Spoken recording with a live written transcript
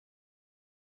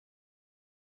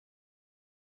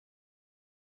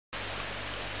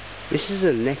This is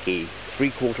a Necchi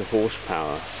 3/4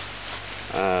 horsepower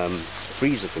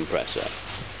freezer compressor.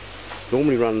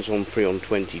 Normally runs on Freon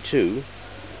 22,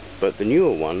 but the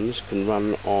newer ones can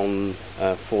run on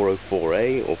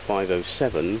 404A or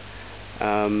 507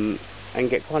 and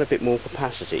get quite a bit more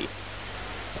capacity.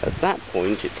 At that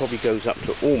point it probably goes up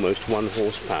to almost 1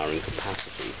 horsepower in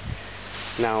capacity.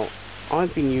 Now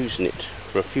I've been using it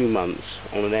for a few months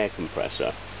on an air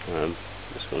compressor,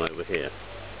 this one over here.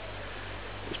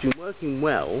 It's been working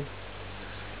well,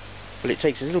 but it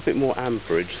takes a little bit more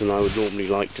amperage than I would normally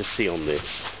like to see on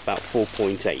this, about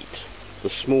 4.8. The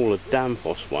smaller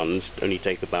Danfoss ones only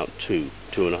take about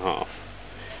 2.5.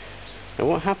 Now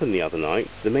what happened the other night,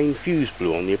 the main fuse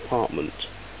blew on the apartment.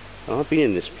 Now, I've been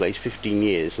in this place 15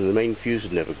 years and the main fuse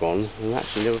had never gone, and I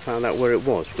actually never found out where it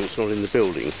was, because it's not in the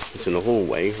building. It's in a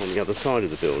hallway on the other side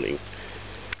of the building.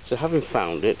 So having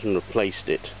found it and replaced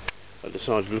it, I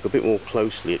decided to look a bit more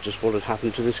closely at just what had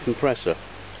happened to this compressor.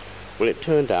 Well, it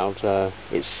turned out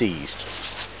it seized,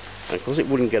 and because it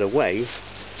wouldn't get away,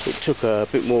 it took a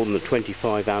bit more than the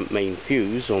 25 amp main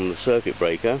fuse on the circuit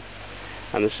breaker,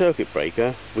 and the circuit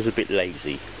breaker was a bit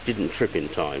lazy, didn't trip in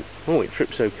time. Oh, it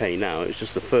trips okay now, it was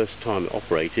just the first time it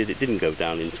operated, it didn't go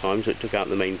down in time, so it took out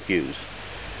the main fuse.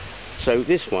 So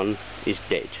this one is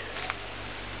dead.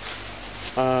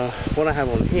 What I have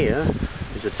on here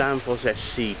is a Danfoss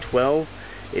SC 12.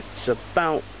 It's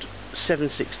about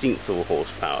 7/16 of a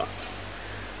horsepower.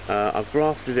 I've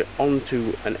grafted it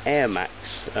onto an Air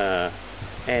Max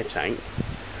air tank,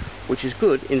 which is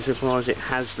good insofar as it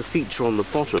has the feature on the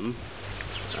bottom,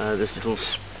 this little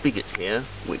spigot here,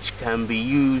 which can be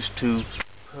used to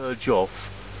purge off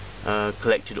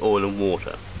collected oil and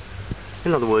water.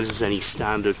 In other words, as any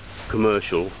standard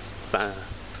commercial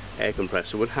air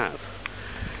compressor would have.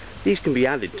 These can be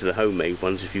added to the homemade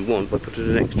ones if you want by putting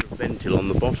an extra ventil on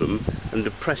the bottom and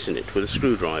depressing it with a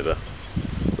screwdriver.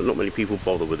 But not many people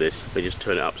bother with this, they just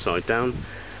turn it upside down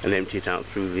and empty it out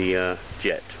through the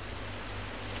jet.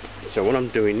 So what I'm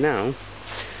doing now,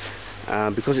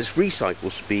 because its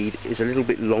recycle speed is a little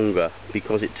bit longer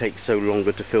because it takes so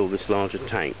longer to fill this larger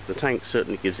tank. The tank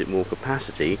certainly gives it more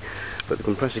capacity, but the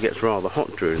compressor gets rather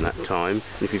hot during that time,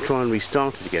 and if you try and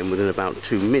restart it again within about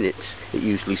 2 minutes, it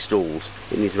usually stalls.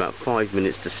 It needs about 5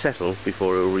 minutes to settle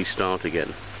before it will restart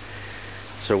again.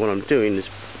 So what I'm doing is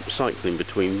cycling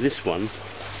between this one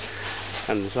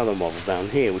and this other model down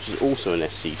here, which is also an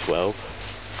SC12,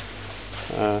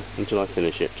 until I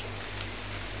finish it.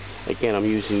 Again, I'm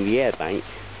using the air bank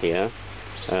here,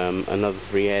 another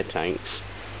 3 air tanks,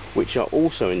 which are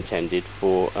also intended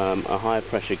for a higher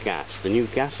pressure gas. The new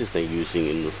gases they're using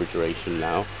in refrigeration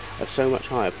now are so much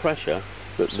higher pressure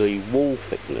that the wall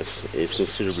thickness is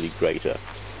considerably greater.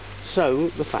 So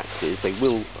the fact is they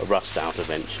will rust out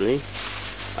eventually,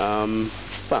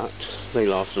 but they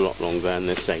last a lot longer and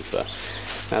they're safer.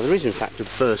 Now there is in fact a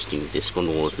bursting disc on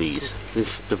all of these.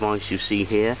 This device you see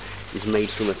here is made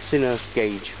from a thinner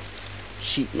gauge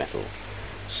sheet metal.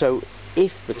 So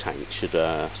if the tank should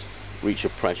reach a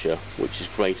pressure which is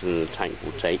greater than the tank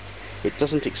will take, it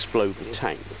doesn't explode the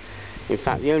tank. In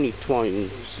fact, the only twice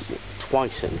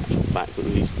in fact that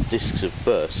these discs have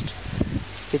burst,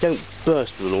 they don't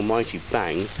burst with an almighty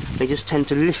bang, they just tend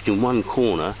to lift in one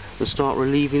corner and start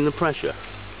relieving the pressure.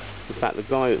 In fact, the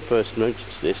guy that first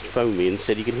noticed this phoned me and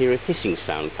said he could hear a hissing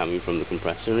sound coming from the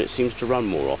compressor and it seems to run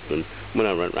more often. When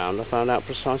I went round I found out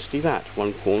precisely that,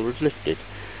 one corner had lifted.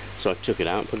 So I took it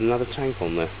out and put another tank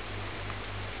on there.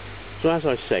 So as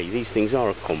I say, these things are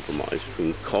a compromise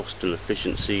between cost and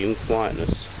efficiency and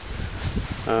quietness.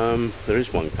 There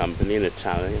is one company in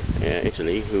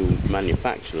Italy who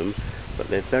manufacture them, but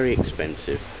they're very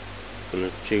expensive. You've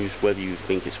got to choose whether you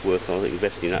think it's worthwhile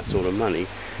investing that sort of money,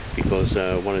 because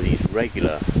one of these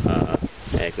regular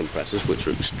air compressors, which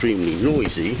are extremely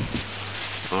noisy,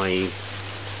 i.e.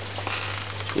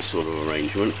 this sort of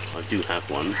arrangement, I do have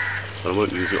one, but I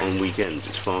won't use it on weekends,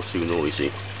 it's far too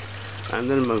noisy. And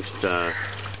then but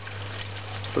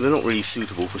they're not really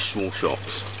suitable for small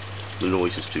shops, the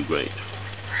noise is too great.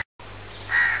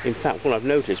 In fact, what I've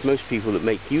noticed, most people that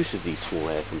make use of these small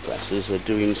air compressors are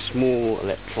doing small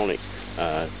electronic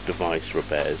device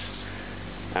repairs,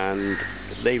 and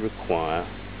they require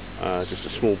just a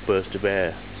small burst of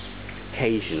air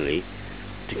occasionally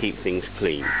to keep things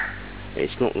clean.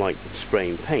 It's not like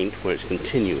spraying paint where it's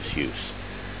continuous use.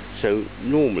 So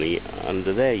normally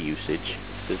under their usage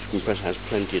the compressor has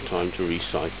plenty of time to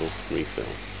recycle and refill.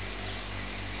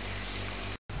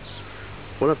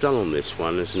 What I've done on this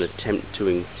one is an attempt to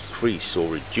increase or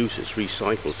reduce its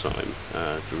recycle time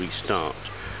to restart.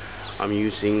 I'm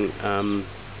using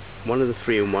one of the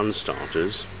 3-in-1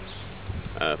 starters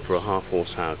for a half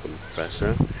horsepower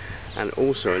compressor, and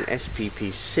also an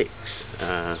SPP6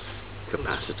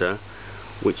 capacitor,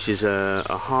 which is a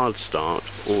hard start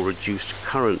or reduced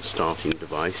current starting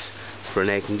device for an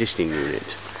air conditioning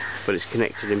unit, but it's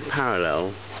connected in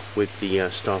parallel with the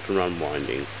start and run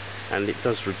winding, and it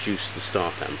does reduce the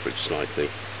start amperage slightly.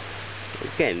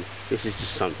 Again, this is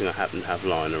just something I happen to have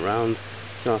lying around,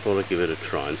 so I thought I'd give it a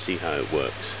try and see how it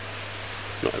works.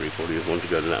 Not everybody would want to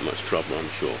go to that much trouble, I'm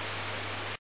sure.